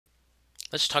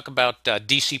Let's talk about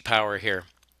DC power here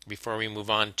before we move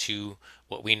on to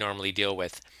what we normally deal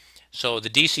with. So the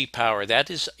DC power,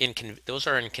 those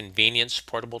are inconvenience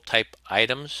portable type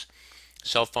items,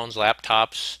 cell phones,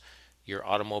 laptops, your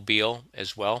automobile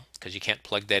as well, because you can't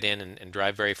plug that in and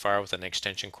drive very far with an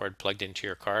extension cord plugged into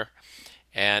your car.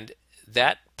 And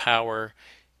that power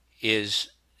is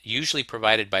usually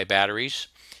provided by batteries,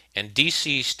 and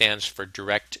DC stands for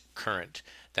direct current.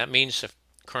 That means the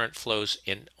current flows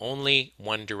in only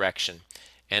one direction,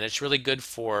 and it's really good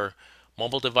for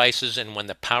mobile devices and when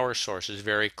the power source is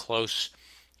very close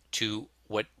to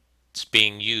what's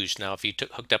being used. Now, if you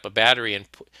hooked up a battery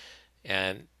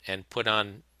and put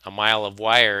on a mile of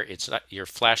wire, it's not, your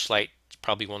flashlight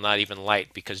probably will not even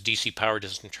light because DC power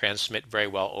doesn't transmit very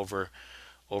well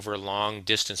over long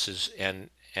distances and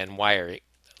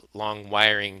long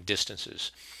wiring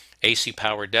distances. AC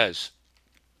power does.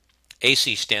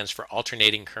 AC stands for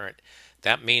alternating current.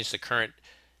 That means the current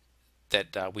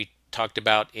that we talked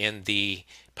about in the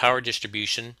power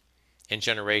distribution and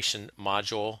generation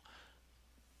module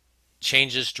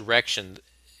changes direction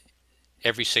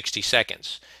every 60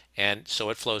 seconds. And so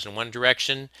it flows in one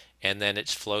direction and then it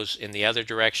flows in the other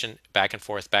direction, back and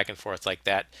forth like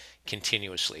that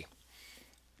continuously.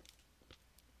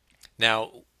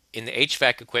 Now, in the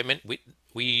HVAC equipment,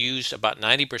 we use about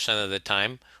 90% of the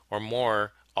time or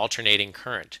more alternating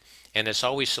current, and it's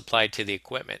always supplied to the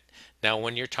equipment. Now,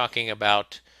 when you're talking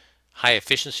about high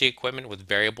efficiency equipment with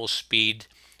variable speed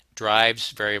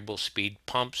drives, variable speed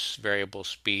pumps, variable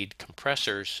speed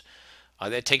compressors,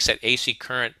 that takes that AC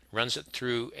current, runs it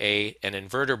through an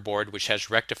inverter board which has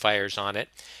rectifiers on it,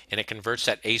 and it converts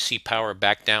that AC power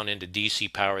back down into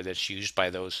DC power that's used by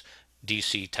those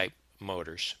DC type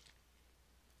motors.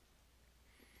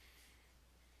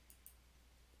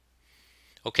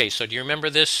 Okay, so do you remember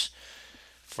this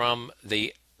from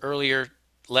the earlier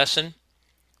lesson?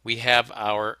 We have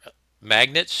our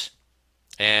magnets,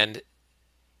 and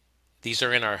these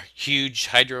are in our huge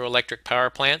hydroelectric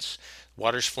power plants.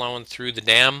 Water's flowing through the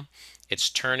dam. It's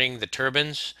turning the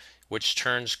turbines, which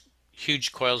turns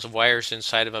huge coils of wires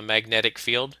inside of a magnetic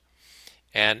field.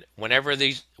 And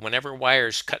whenever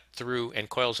wires cut through and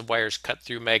coils of wires cut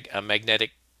through a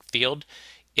magnetic field,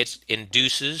 it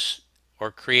induces or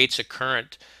creates a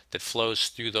current that flows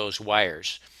through those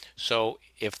wires. So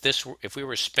if we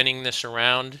were spinning this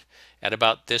around at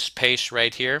about this pace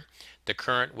right here, the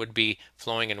current would be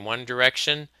flowing in one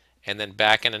direction and then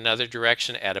back in another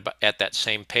direction at that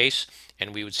same pace,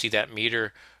 and we would see that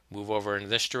meter move over in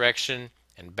this direction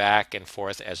and back and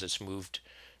forth as it's moved,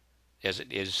 as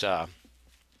it is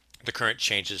the current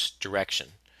changes direction.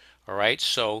 All right,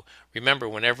 so remember,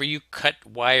 whenever you cut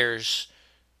wires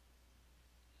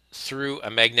through a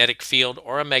magnetic field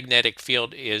or a magnetic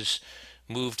field is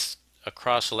moved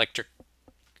across electric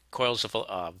coils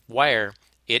of wire,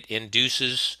 it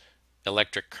induces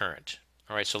electric current.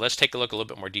 All right, so let's take a look a little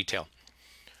bit more detail.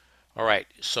 All right,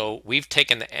 so we've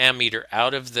taken the ammeter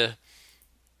out of the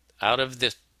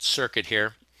circuit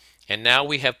here, and now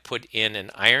we have put in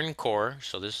an iron core.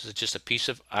 So this is just a piece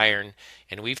of iron,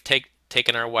 and we've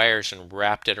taken our wires and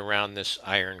wrapped it around this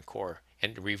iron core,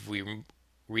 and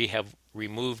we have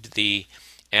removed the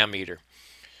ammeter.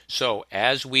 So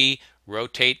as we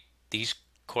rotate these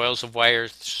coils of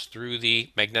wires through the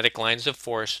magnetic lines of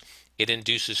force, it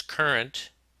induces current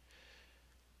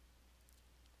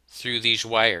through these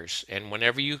wires. And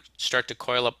whenever you start to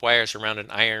coil up wires around an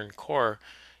iron core,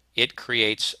 it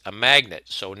creates a magnet.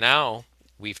 So now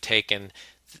we've taken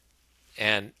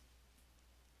and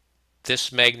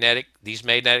these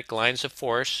magnetic lines of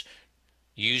force,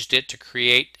 used it to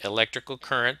create electrical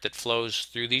current that flows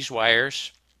through these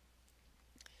wires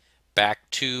back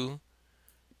to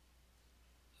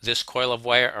this coil of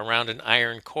wire around an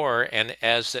iron core, and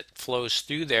as it flows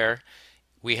through there,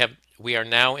 we are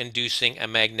now inducing a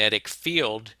magnetic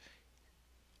field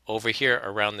over here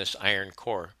around this iron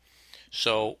core.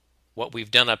 So what we've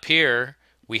done up here,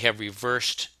 we have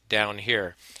reversed down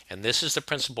here, and this is the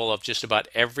principle of just about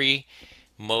every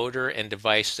motor and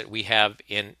device that we have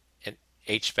in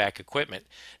HVAC equipment.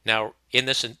 Now in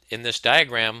this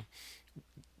diagram,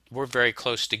 we're very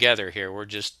close together here. We're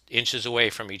just inches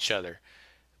away from each other.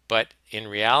 But in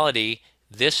reality,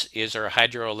 this is our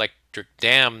hydroelectric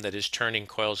dam that is turning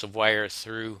coils of wire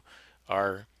through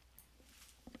our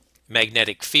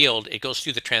magnetic field. It goes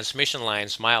through the transmission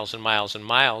lines miles and miles and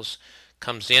miles,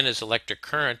 comes in as electric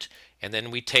current, and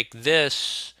then we take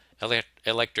this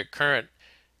electric current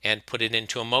and put it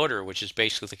into a motor, which is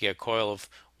basically a coil of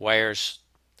wires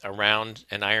around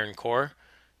an iron core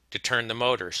to turn the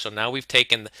motor. So now we've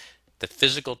taken the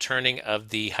physical turning of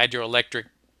the hydroelectric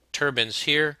turbines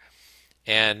here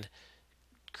and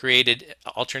created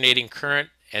alternating current,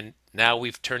 and now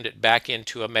we've turned it back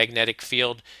into a magnetic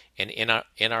field, and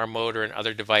in our motor and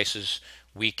other devices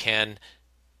we can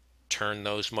turn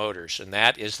those motors, and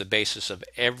that is the basis of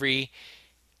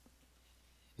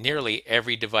nearly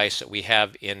every device that we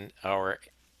have in our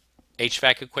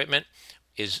HVAC equipment.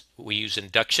 Is we use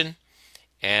induction,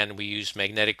 and we use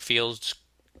magnetic fields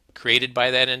created by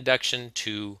that induction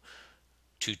to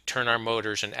turn our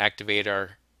motors and activate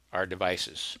our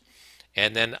devices.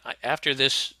 And then after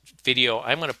this video,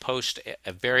 I'm going to post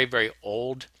a very, very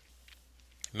old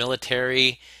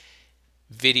military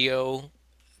video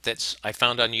that's I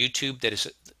found on YouTube that is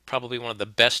probably one of the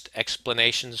best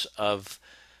explanations of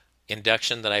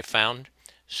induction that I found.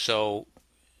 So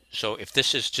if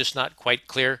this is just not quite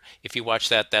clear, if you watch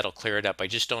that, that'll clear it up. I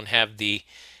just don't have the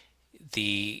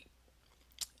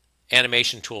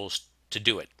animation tools to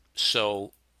do it.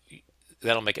 So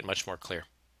that'll make it much more clear.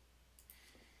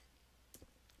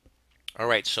 All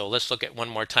right, so let's look at one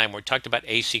more time. We talked about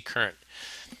AC current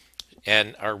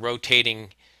and our rotating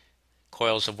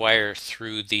coils of wire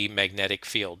through the magnetic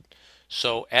field.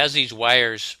 So as these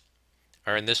wires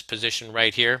are in this position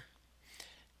right here,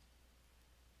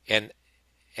 and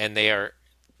they are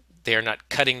not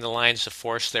cutting the lines of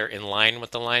force, they're in line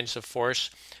with the lines of force,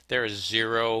 there is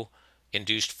zero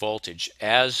induced voltage.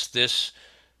 As these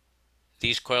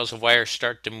coils of wire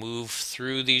start to move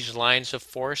through these lines of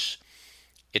force,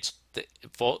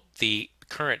 the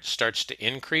current starts to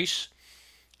increase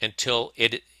until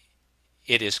it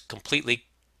is completely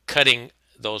cutting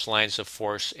those lines of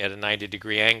force at a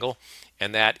 90-degree angle,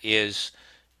 and that is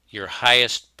your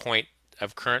highest point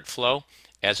of current flow.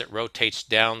 As it rotates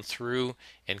down through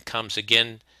and comes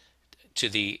again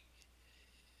to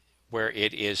where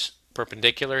it is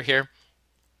perpendicular here,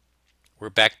 we're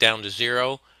back down to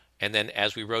zero, and then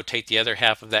as we rotate the other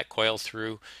half of that coil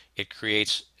through, it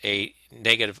creates a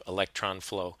negative electron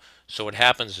flow. So what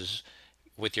happens is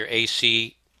with your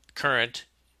AC current,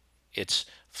 it's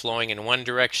flowing in one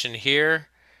direction here,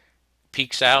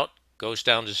 peaks out, goes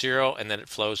down to zero, and then it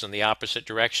flows in the opposite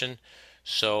direction.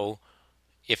 So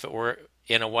if it were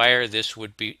in a wire,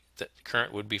 the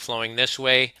current would be flowing this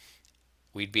way.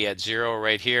 We'd be at zero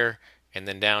right here, and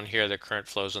then down here the current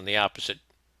flows in the opposite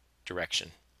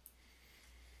direction.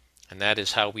 And that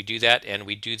is how we do that. And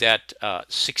we do that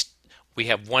we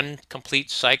have one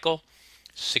complete cycle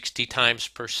 60 times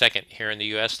per second. Here in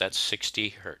the US, that's 60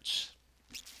 hertz.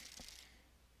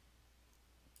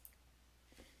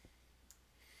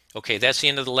 Okay, that's the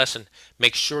end of the lesson.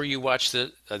 Make sure you watch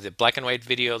the black and white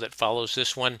video that follows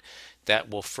this one. That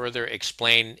will further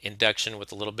explain induction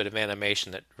with a little bit of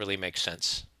animation that really makes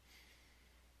sense.